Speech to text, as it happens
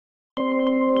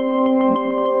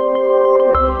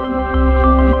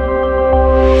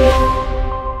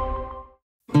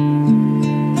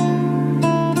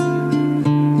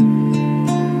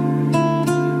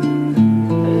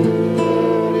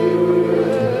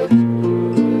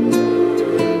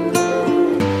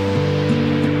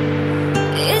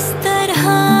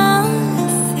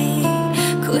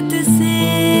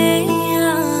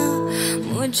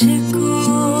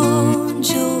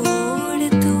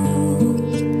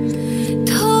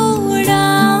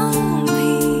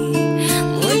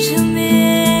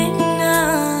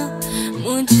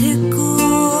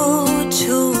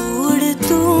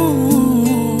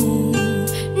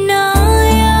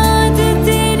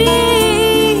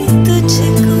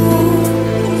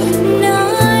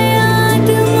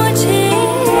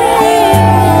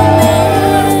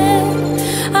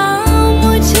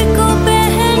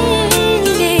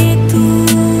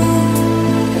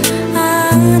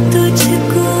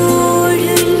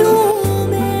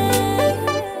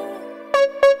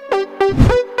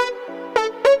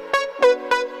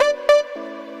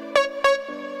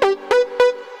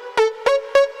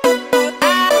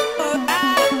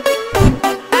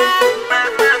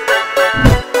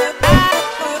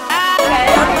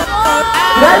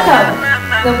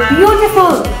the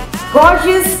beautiful,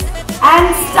 gorgeous and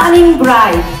stunning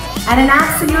bride and an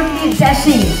absolutely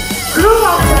dashing crew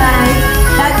of the night.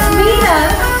 That's Meenal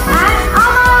and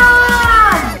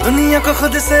Aman! दुनिया को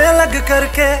खुद से अलग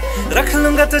करके रख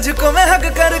लूंगा तुझको मैं हक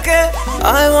करके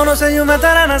I wanna say you मैं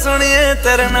तेरा ना सुनिए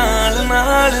तेरे नाल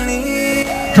नाल नी.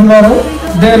 Tomorrow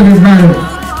there will be married.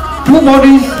 Two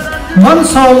bodies, one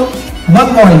soul,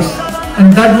 one voice,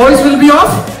 and that voice will be of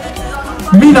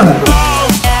Meenal.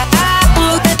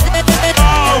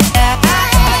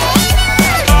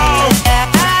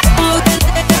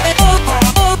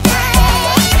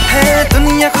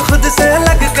 दुनिया को खुद से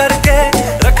अलग करके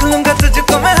रख लूंगा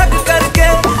तुझको मैं हक करके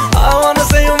I wanna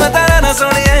say you मैं तेरा ना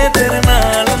सुनिए तेरे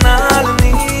नाल नाल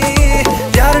नी.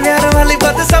 प्यार प्यार वाली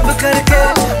बात सब करके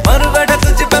मर बैठा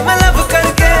तुझ पे मैं लब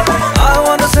करके I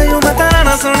wanna say you मैं तेरा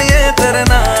ना सुनिए तेरे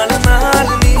नाल नाल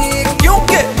नी.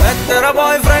 क्योंकि मैं तेरा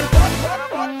बॉयफ्रेंड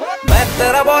मैं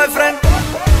तेरा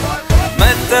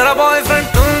बॉयफ्रेंड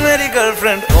तू मेरी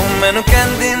गर्लफ्रेंड ओ मैनू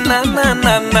कहंदी ना ना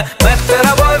ना ना. मैं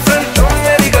तेरा बॉयफ्रेंड तू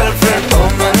मेरी गर्लफ्रेंड ओ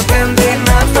मैनू कहंदी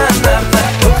ना ना ना ना.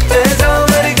 रुकते जाओ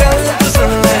मेरी गल तू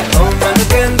सुन ले ओ मैनू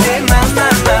कहंदी ना ना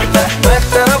ना ना. मैं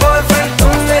तेरा बॉयफ्रेंड तू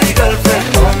मेरी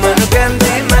गर्लफ्रेंड ओ मैनू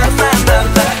कहंदी ना ना ना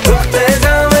ना. रुकते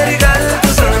जाओ मेरी गल तू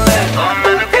सुन ले ओ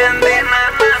मैनू कहंदी ना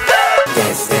ना ना.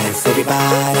 Dance, dance,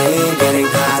 everybody, getting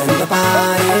hot in the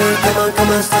party.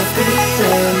 Come on, stop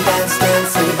feeling. Dance,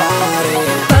 dance, everybody.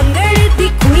 पंगड़े the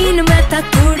queen मैं था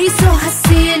थोड़ी सो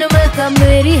हसीन मैं था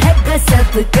मेरी है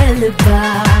गजब गलबा.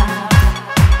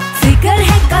 फिगर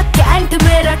है का कैंट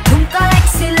मेरा ठुमका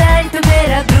एक्सीलेंट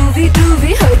मेरा ग्रूवी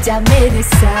ग्रूवी हो जा मेरे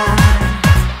साथ.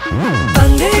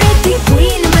 पंगड़े दी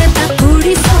queen मैं था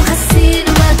थोड़ी सो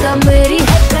हसीन मैं था मेरी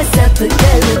है गजब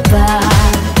गलबा.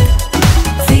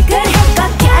 फिगर है का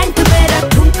कैंट मेरा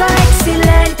ठुमका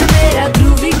एक्सीलेंट मेरा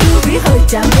ग्रूवी ग्रूवी हो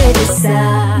जा मेरे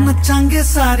साथ. नचांगे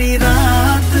सारी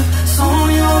रात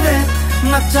सोनियो वे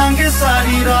नचांगे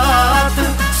सारी रात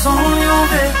सोनियो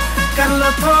वे कर लो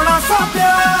थोड़ा सा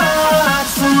प्यार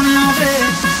सोनियो वे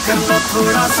कर लो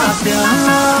थोड़ा सा प्यार.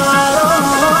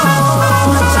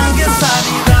 नचांगे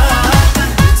सारी रात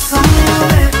सोनियो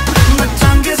वे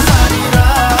नचांगे सारी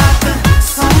रात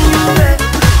सोनियो वे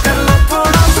कर लो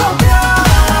थोड़ा सा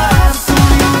प्यार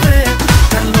सोनियो वे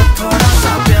कर लो थोड़ा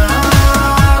सा प्यार.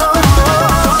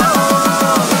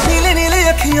 नीले नीले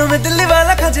अखियों में दिल्ली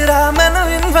वाला खजरा मैनू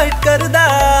इनवाइट करदा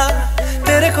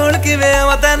तेरे कोल किवें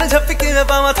आवां तैनू झप्पी किवें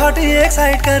पावां थोड़ी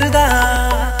एक्साइट करदा.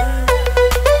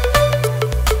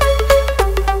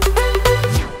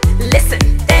 Listen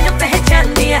तैनू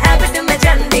पहचानदी है हैबिट में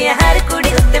जानदी है हर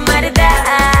कुड़ी उत्ते मरदा.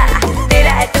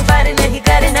 तेरा एतबार नहीं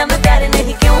करना मैं प्यार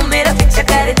नहीं क्यों मेरा पीछा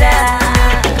करदा.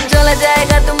 चला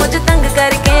जाएगा तू मुझे तंग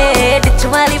करके डिच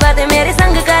वाली बातें मेरे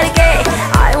संग करके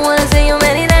I wanna see you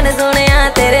मेरी रन सोनिया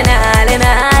तेरे नाल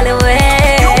नाल वे.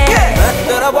 मैं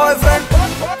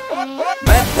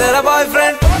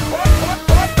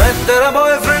तेरा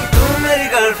बॉयफ्रेंड तू मेरी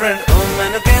गर्लफ्रेंड ओ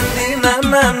मैनू कहंदी ना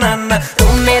ना ना ना. तू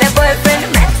मेरा बॉयफ्रेंड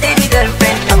मैं तेरी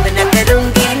गर्लफ्रेंड अब ना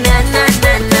करूंगी ना ना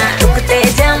ना ना. रुकते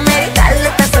जा मेरी गल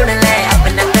तो सुन ले अब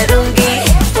ना करूंगी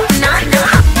ना ना.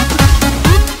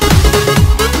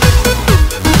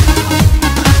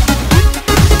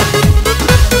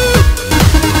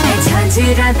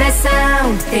 झांझरा दा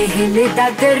साउंड ते हिलदा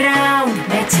ग्राउंड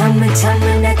मैं छम छम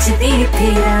नचदी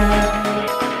फिरा.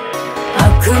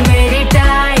 अख मेरी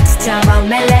टाइट जावा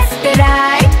मैं लेफ्ट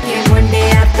राइट ये मुंडे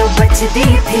आप तो बचदी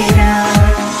फिरा.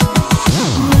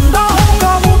 मुंडा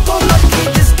होगा वो तो लकी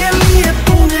जिसके लिए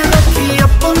तूने रखी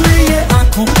अपने ये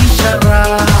आंखों की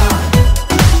शराब.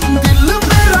 दिल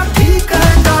मेरा ठीक है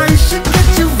इश्क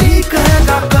च वीक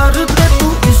है कर दे तू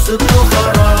इसको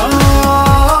खराब.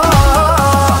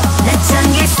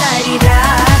 नचांगे सारी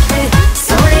रात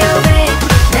सोनियो वे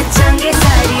नचांगे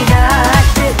सारी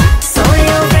रात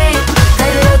सोनियो वे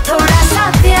कर लो थोड़ा सा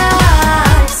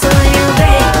प्यार सोनियो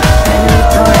वे कर लो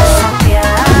थोड़ा सा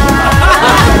प्यार.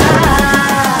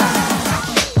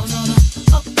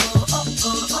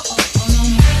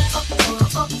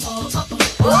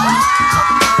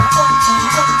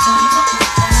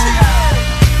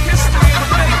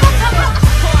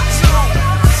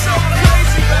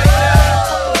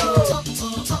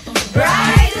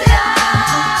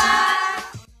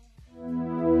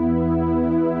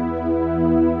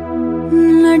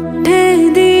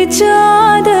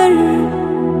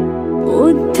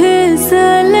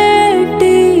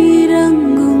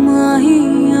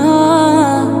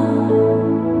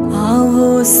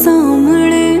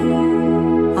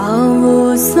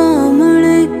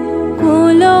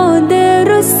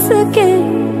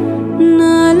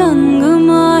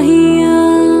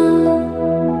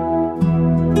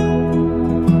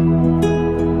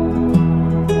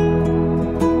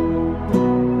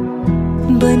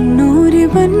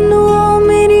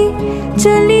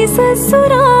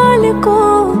 ससुराल को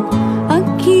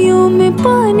अखियों में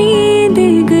पानी दे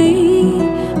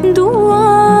गई,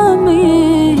 दुआ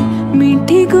में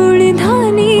मीठी गुड़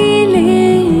धानी ले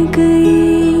गई।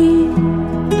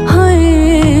 हाय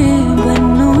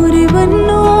बन्नो रे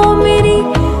बन्नो मेरी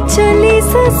चली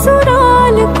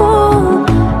ससुराल को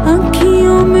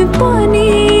अखियों में पानी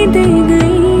दे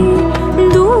गई,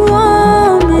 दुआ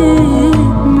में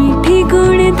मीठी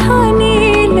गुड़ धानी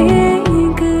ले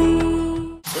गई।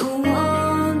 You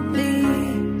want me,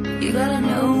 you gotta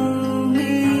know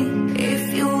me. If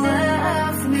you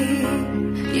love me,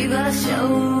 you gotta show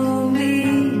me.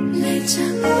 ले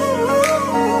चलो,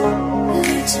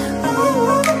 ले चलो,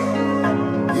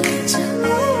 ले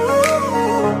चलो,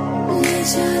 ले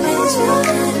जा, ले जा।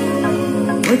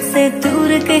 मुझसे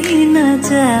दूर कहीं ना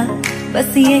जा,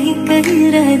 बस यही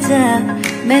कहीं रह जा,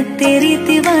 मैं तेरी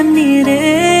दीवानी रे,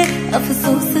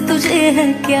 अफसोस तुझे है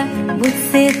क्या।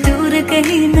 मुझसे दूर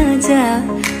कहीं ना जा,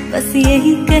 बस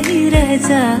यही कहीं रह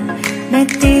जा, मैं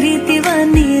तेरी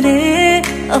दीवानी रे,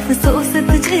 अफसोस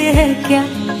तुझे है क्या।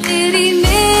 तेरी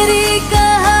मेरी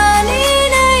कहानी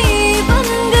नहीं बन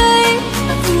गई,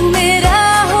 तू मेरा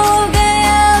हो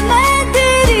गया मैं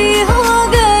तेरी हो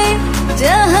गई,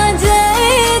 जहाँ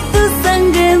जाए तू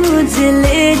संग मुझे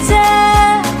ले जा।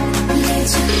 ले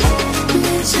जा,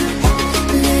 ले जा,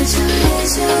 ले जा,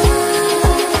 ले जा,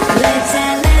 ले जा,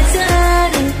 ले जा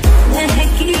रे,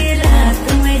 महकी रात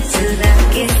में चुरा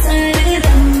के सारे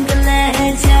रंग ले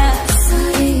जा,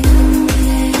 सारे रंग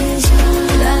ले जा।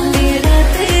 रातें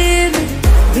रातें में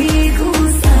भीगू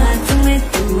साथ में,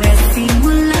 तू ऐसी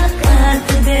मुलाकात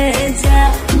दे जा,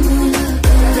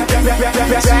 मुलाकात।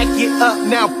 Back it up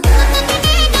now.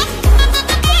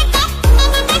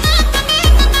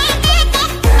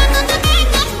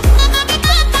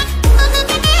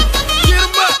 Get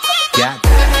 'em up. Got it.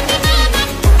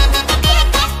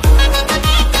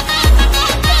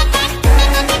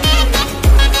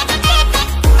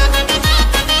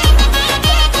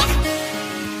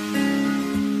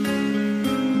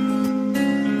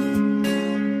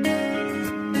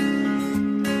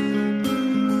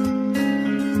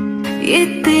 ये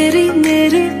तेरी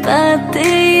मेरी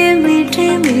बातें, ये मीठे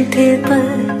मीठे पल,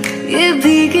 ये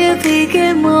भीगे भीगे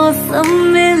मौसम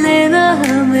में लेना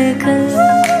हमें कल।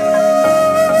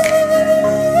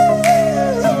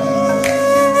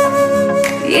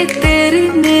 ये तेरी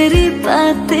मेरी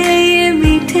बातें, ये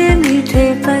मीठे मीठे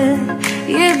पल,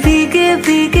 ये भीगे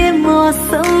भीगे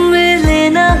मौसम में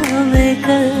लेना हमें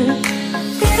कल।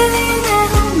 तेरे लिए मैं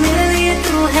हूँ, मेरे लिए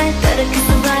तू है, पर किस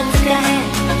बात का है।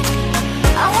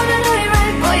 I wanna know you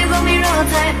right, boy, you got me real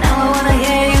tight. Now I wanna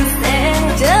hear you say,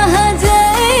 जहाँ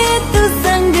जाए तू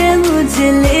संग मुझे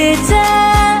ले जा,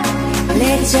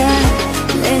 ले जा,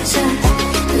 ले जा,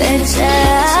 ले जा,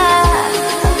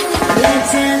 ले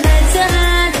जा, ले जा,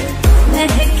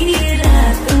 महकी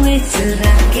रात में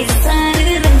चुरा के सारे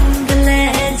रंग ले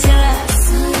जा,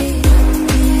 सारे रंग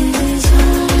ले जा।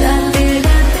 रातें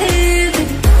रातें में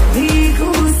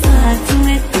भीगू साथ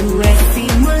में, तू ऐसी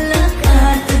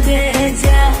मुलाकात दे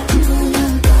जा,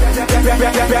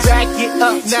 Back it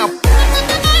up now.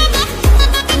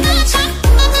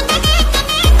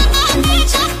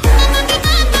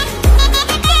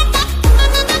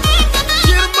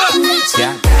 Get 'em up.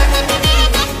 Got it.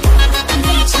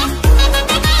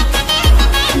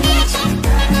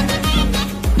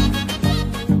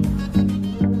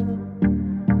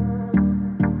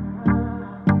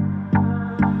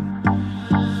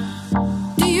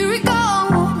 Do you recall,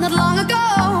 not long ago,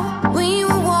 when you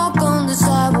would walk on the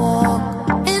sidewalk?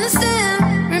 Innocent,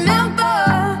 remember,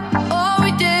 all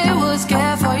we did was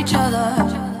care for each other.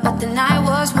 But the night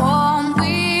was warm,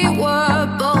 we were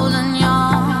bold and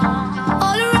young.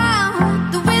 All around,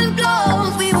 the wind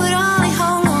blows, we would only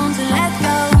hold on to let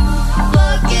go.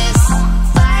 Focus,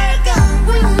 fire gun,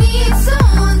 we need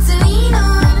someone to lean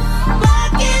on.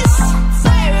 Focus,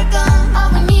 fire gun, all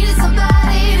we need is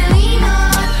somebody to lean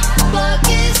on.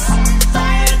 Focus,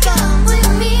 fire gun, we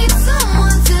need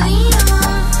someone to lean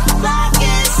on.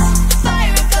 Focus,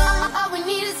 fire gun, all we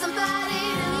need is somebody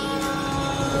to lean on.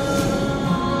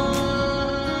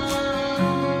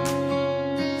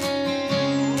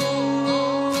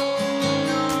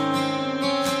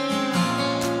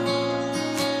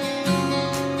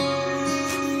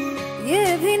 ये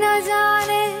भी न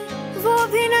जाने, वो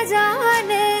भी न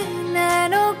जाने,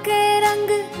 नैनों के रंग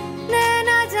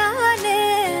नैना जाने,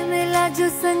 मिला जो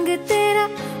संग तेरा,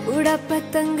 उड़ा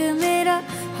पतंग मेरा,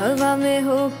 हवा में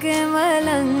होके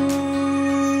मलंग।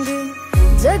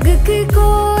 जग की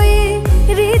कोई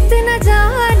रीत न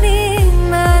जाने,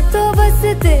 मैं तो बस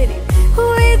तेरी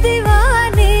हुई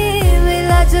दीवानी,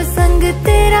 मिला जो संग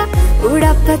तेरा,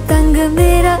 उड़ा पतंग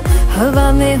मेरा,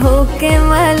 हवा में होके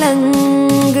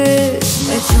मलंग।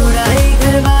 मैं छोड़ा ही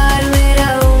घर बार मेरा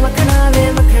ओ मखना वे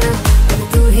मखना,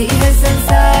 तू ही है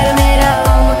संसार मेरा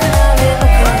ओ मखना वे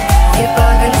मखना, ये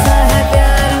पागल सा है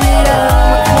प्यार मेरा ओ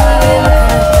मखना वे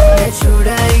मखना। मैं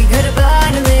छोड़ा ही घर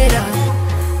बार मेरा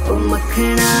ओ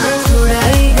मखना, छोड़ा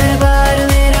ही घर बार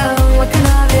मेरा ओ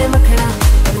मखना वे मखना,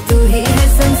 तू ही है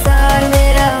संसार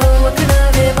मेरा ओ मखना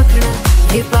वे मखना,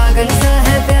 ये पागल सा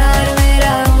है प्यार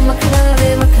मेरा ओ मखना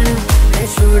वे मखना। मैं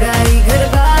छोड़ा ही घर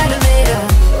बार मेरा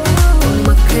ओ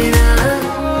मखना।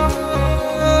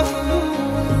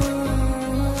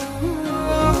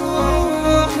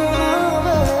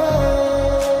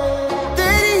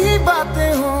 तेरी ही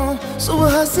बातें हो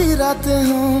सुबह सी रातें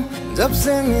हो, जब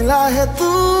से मिला है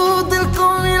तू दिल को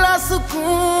मिला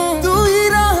सुकून। तू ही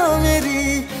राह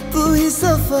मेरी तू ही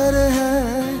सफर है,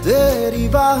 तेरी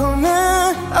बाहों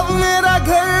में अब मेरा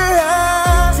घर है।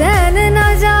 चैन न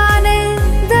जाने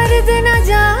दर्द न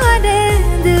जाने,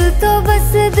 दिल तो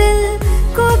बस दिल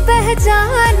को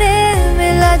पहचाने।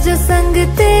 मिला जो संग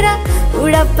तेरा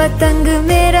उड़ा पतंग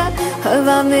मेरा,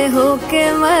 हवा में होके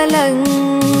मलंग।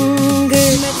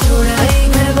 मैं छोड़ा